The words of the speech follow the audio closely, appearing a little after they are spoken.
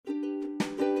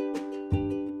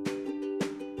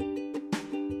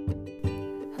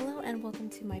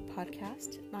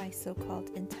podcast, My So-Called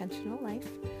Intentional Life.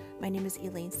 My name is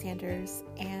Elaine Sanders,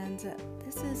 and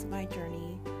this is my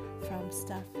journey from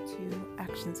stuff to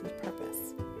actions with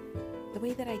purpose. The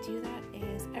way that I do that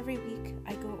is every week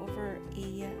I go over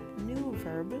a new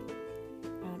verb.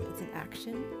 It's an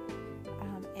action,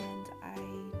 and I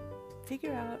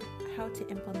figure out how to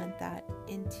implement that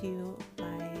into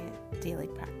my daily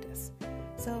practice.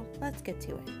 So let's get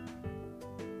to it.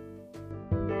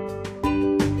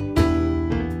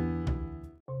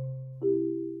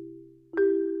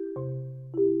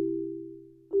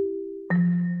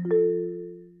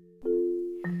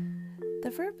 The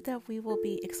verb that we will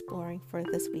be exploring for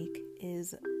this week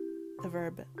is the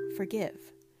verb forgive.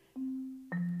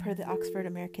 Per the Oxford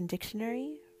American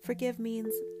Dictionary, forgive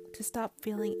means to stop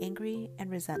feeling angry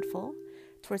and resentful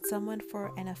towards someone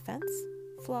for an offense,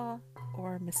 flaw,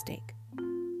 or mistake.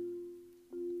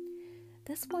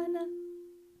 This one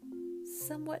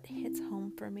somewhat hits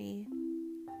home for me,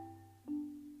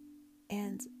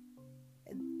 and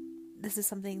this is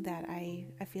something that I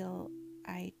feel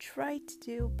I try to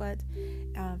do, but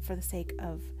for the sake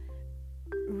of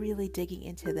really digging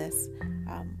into this,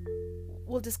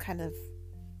 we'll just kind of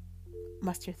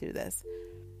muster through this.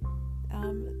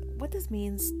 What this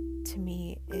means to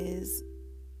me is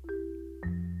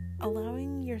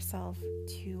allowing yourself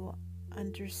to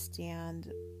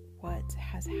understand what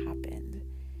has happened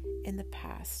in the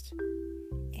past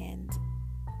and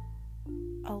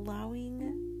allowing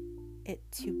it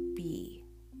to be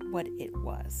what it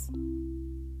was.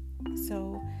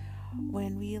 So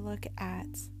when we look at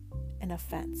an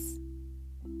offense,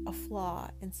 a flaw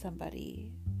in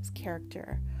somebody's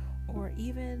character, or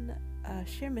even a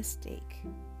sheer mistake,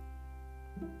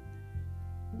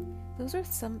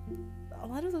 a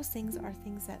lot of those things are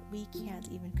things that we can't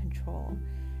even control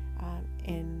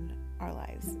in our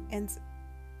lives. And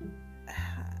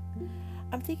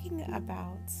I'm thinking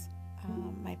about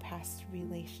my past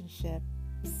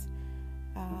relationships,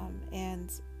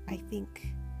 and I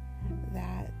think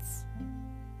that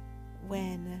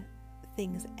when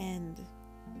things end,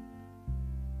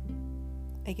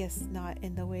 I guess not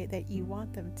in the way that you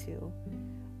want them to,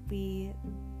 we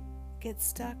get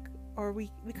stuck, or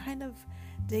we kind of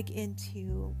dig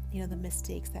into, the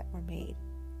mistakes that were made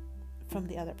from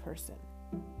the other person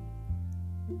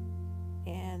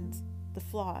and the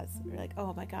flaws. We're like,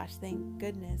 oh my gosh, thank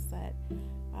goodness that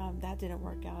that didn't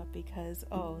work out because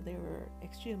they were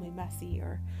extremely messy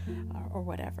or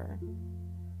whatever.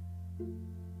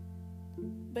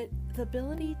 But the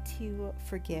ability to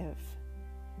forgive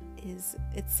it's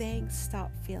saying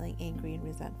stop feeling angry and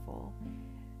resentful.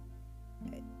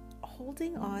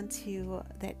 Holding on to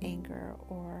that anger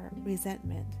or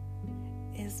resentment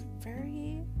is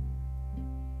very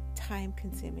time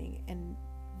consuming and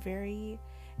very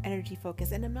energy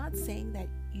focused. And I'm not saying that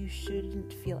you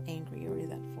shouldn't feel angry or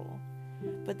resentful,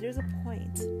 but there's a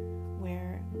point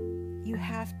where you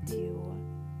have to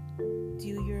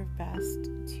do your best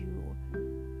to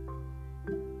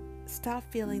stop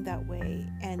feeling that way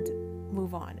and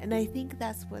move on. And I think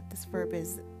that's what this verb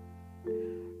is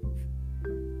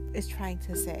trying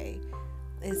to say,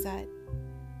 is that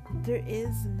there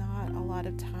is not a lot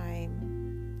of time,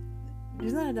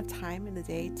 there's not enough time in the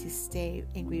day to stay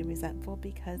angry and resentful,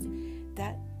 because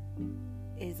that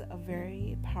is a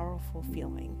very powerful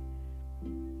feeling.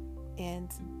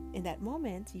 And in that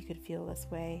moment, you could feel this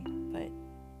way, but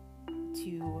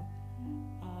to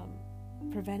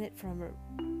prevent it from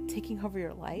taking over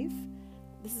your life,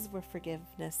 this is where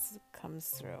forgiveness comes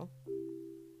through.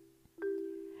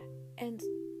 And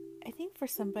I think for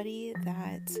somebody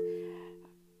that,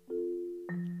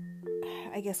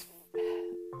 I guess,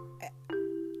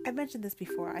 I've mentioned this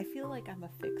before, I feel like I'm a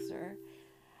fixer.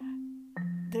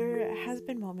 There has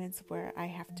been moments where I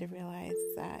have to realize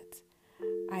that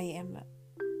I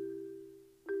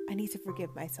need to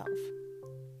forgive myself.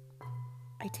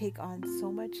 I take on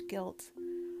so much guilt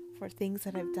for things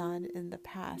that I've done in the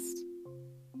past,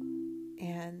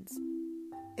 and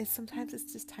sometimes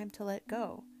it's just time to let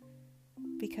go,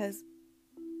 because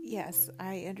yes,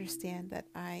 I understand that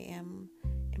I am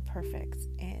imperfect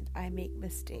and I make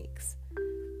mistakes,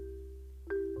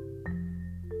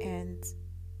 and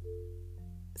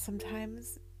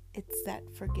sometimes it's that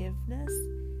forgiveness,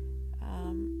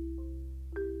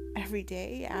 every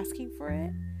day asking for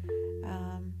it,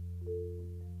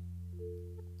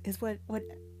 is what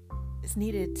is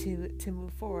needed to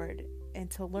move forward and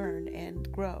to learn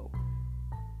and grow.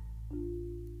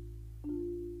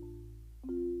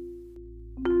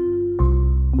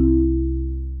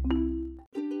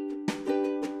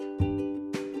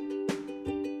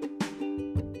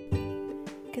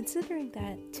 considering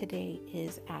that today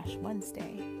is Ash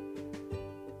Wednesday,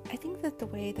 I think that the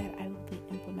way that I will be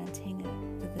implementing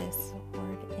this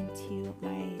word into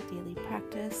my daily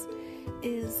practice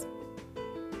is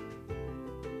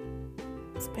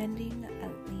spending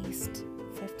at least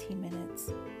 15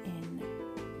 minutes in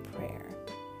prayer.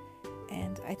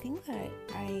 And I think that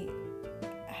I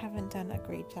haven't done a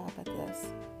great job at this.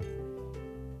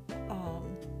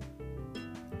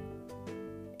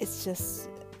 It's just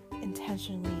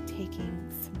intentionally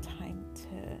taking some time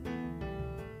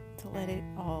to let it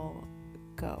all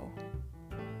go.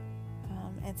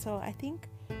 And so I think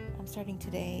I'm starting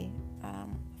today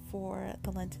for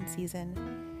the Lenten season.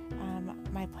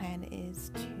 My plan is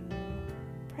to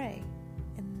pray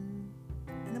in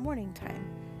the morning time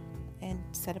and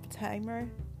set up a timer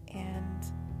and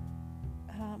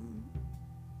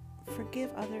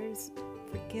forgive others,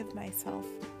 forgive myself,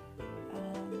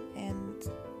 and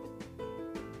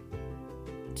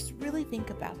just really think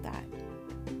about that.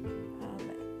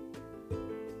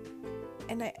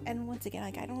 And once again,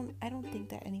 like I don't think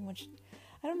that anyone should.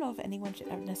 I don't know if anyone should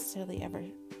ever necessarily ever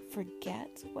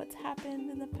forget what's happened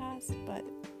in the past, but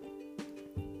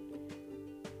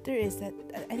there is that.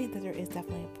 I think that there is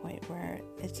definitely a point where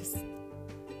it's just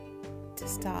to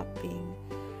stop being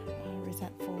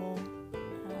resentful.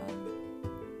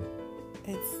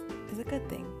 Is a good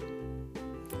thing.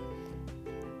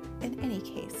 In any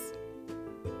case,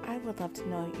 I would love to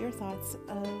know your thoughts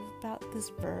about this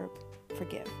verb,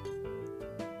 forgive.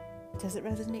 Does it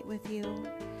resonate with you?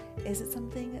 Is it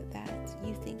something that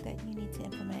you think that you need to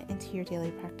implement into your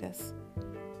daily practice?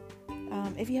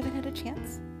 If you haven't had a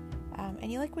chance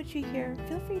and you like what you hear,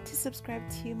 feel free to subscribe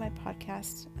to my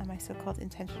podcast, My So-Called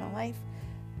Intentional Life.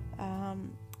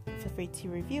 Feel free to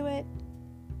review it,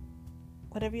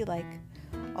 whatever you like.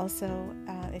 Also,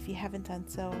 if you haven't done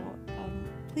so,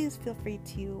 please feel free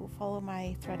to follow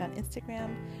my thread on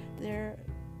Instagram. There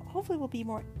hopefully will be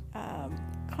more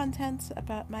content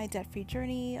about my debt-free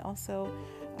journey, also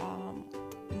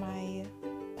my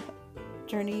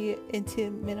journey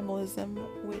into minimalism,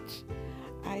 which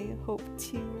I hope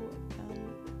to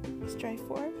strive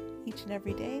for each and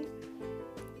every day.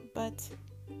 But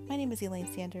my name is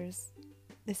Elaine Sanders.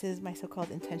 This is My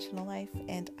So-Called Intentional Life,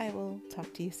 and I will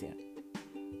talk to you soon.